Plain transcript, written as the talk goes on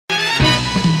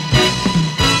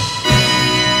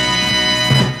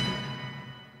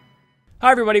Hi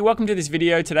everybody, welcome to this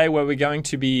video today where we're going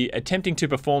to be attempting to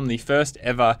perform the first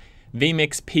ever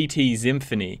vMix PTZ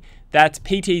Symphony. That's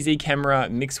PTZ camera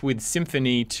mixed with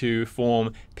Symphony to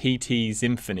form PTZ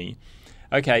Symphony.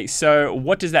 Okay, so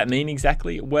what does that mean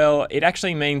exactly? Well, it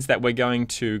actually means that we're going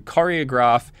to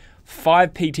choreograph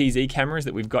 5 PTZ cameras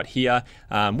that we've got here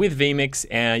with vMix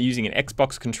and using an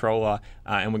Xbox controller,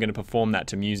 and we're going to perform that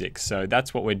to music. So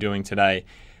that's what we're doing today.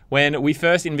 When we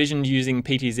first envisioned using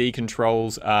PTZ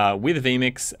controls with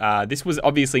vMix, this was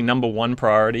obviously #1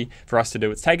 priority for us to do.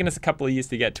 It's taken us a couple of years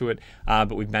to get to it,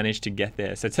 but we've managed to get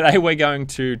there. So today we're going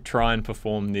to try and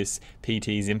perform this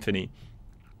PTZ Symphony.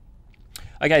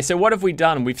 Okay, so what have we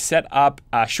done? We've set up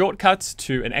shortcuts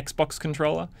to an Xbox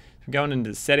controller. We're going into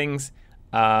the settings,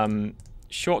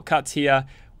 shortcuts here.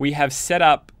 We have set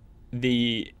up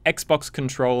the Xbox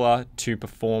controller to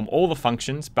perform all the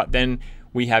functions, but then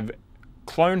we have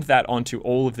cloned that onto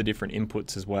all of the different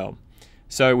inputs as well.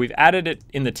 So we've added it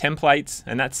in the templates,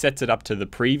 and that sets it up to the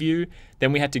preview.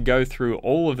 Then we had to go through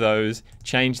all of those,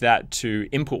 change that to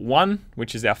input 1,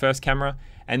 which is our first camera.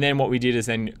 And then what we did is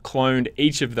then cloned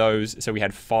each of those. So we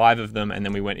had 5 of them, and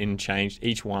then we went in and changed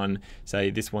each one. Say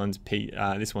this one's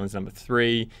number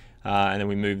 3, and then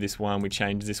we moved this one. We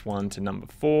changed this one to number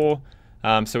 4.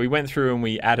 So we went through and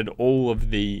we added all of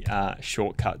the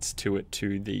shortcuts to it,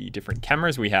 to the different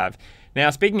cameras we have. Now,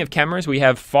 speaking of cameras, we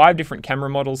have 5 different camera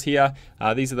models here.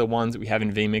 These are the ones that we have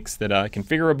in vMix that are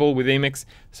configurable with vMix.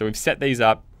 So we've set these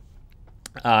up,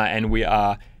 and we've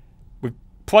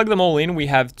plugged them all in. We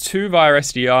have 2 via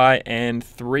SDI and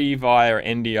 3 via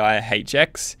NDI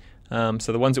HX.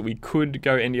 So the ones that we could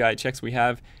go NDI HX we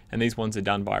have, and these ones are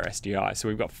done via SDI. So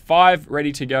we've got 5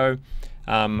 ready to go.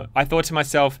 I thought to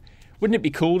myself, wouldn't it be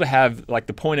cool to have like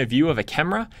the point of view of a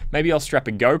camera? Maybe I'll strap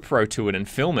a GoPro to it and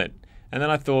film it. And then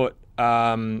I thought,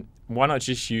 why not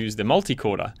just use the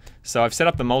multicorder? So I've set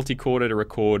up the multicorder to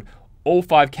record all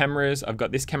 5 cameras. I've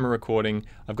got this camera recording,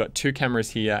 I've got 2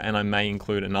 cameras here, and I may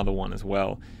include another one as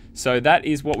well. So that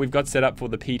is what we've got set up for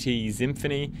the PTZ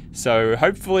Symphony. So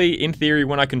hopefully, in theory,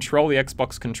 when I control the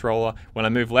Xbox controller, when I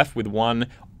move left with 1,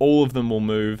 all of them will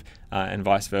move, and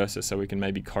vice versa, so we can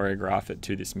maybe choreograph it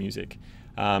to this music.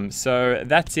 So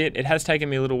that's it. It has taken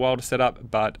me a little while to set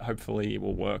up, but hopefully it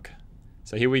will work.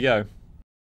 So here we go.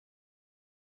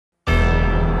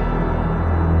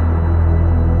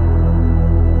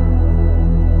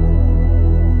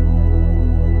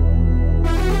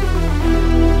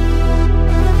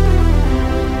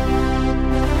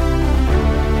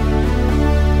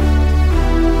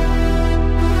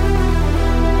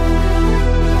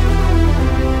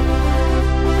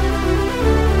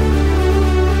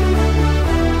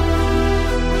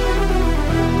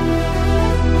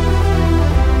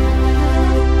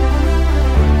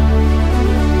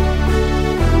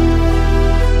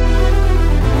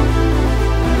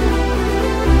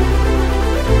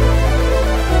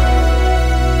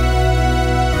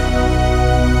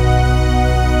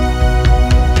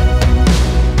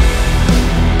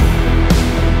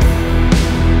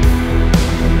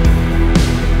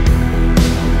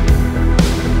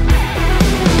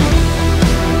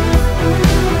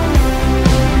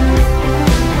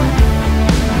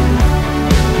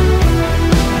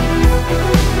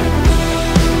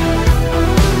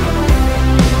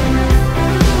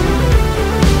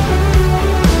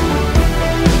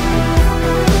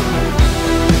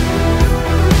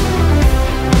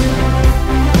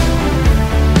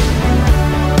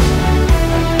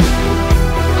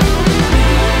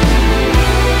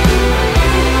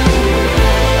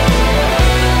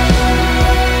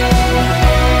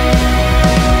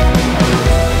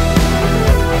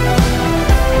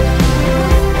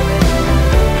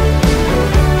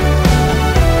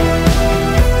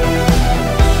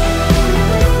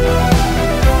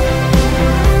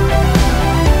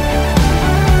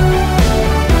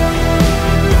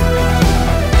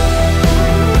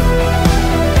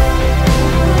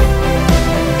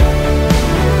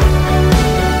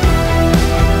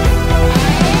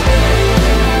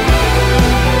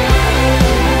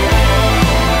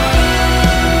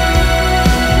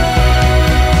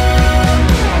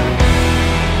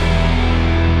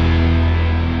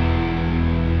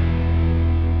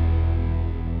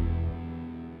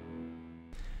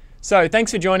 So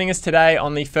thanks for joining us today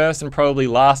on the first and probably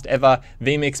last ever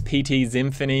vMix PTZ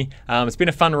Symphony. It's been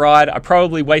a fun ride. I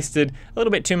probably wasted a little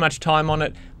bit too much time on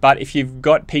it, but if you've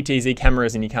got PTZ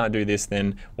cameras and you can't do this,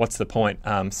 then what's the point?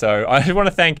 So I just want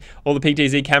to thank all the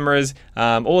PTZ cameras.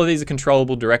 All of these are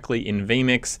controllable directly in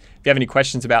vMix. If you have any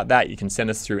questions about that, you can send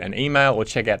us through an email or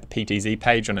check out the PTZ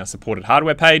page on our supported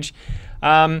hardware page.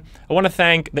 I want to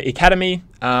thank the Academy.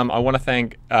 I want to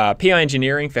thank PI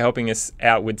Engineering for helping us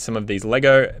out with some of these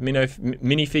Lego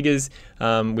minifigures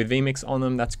with vMix on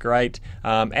them. That's great.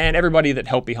 And everybody that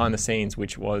helped behind the scenes,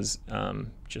 which was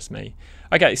just me.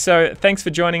 Okay, so thanks for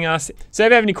joining us. So if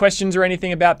you have any questions or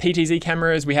anything about PTZ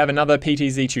cameras, we have another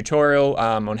PTZ tutorial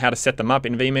on how to set them up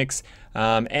in vMix.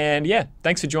 And yeah,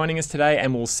 thanks for joining us today,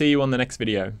 and we'll see you on the next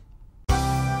video.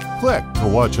 Click to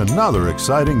watch another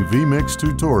exciting vMix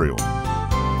tutorial.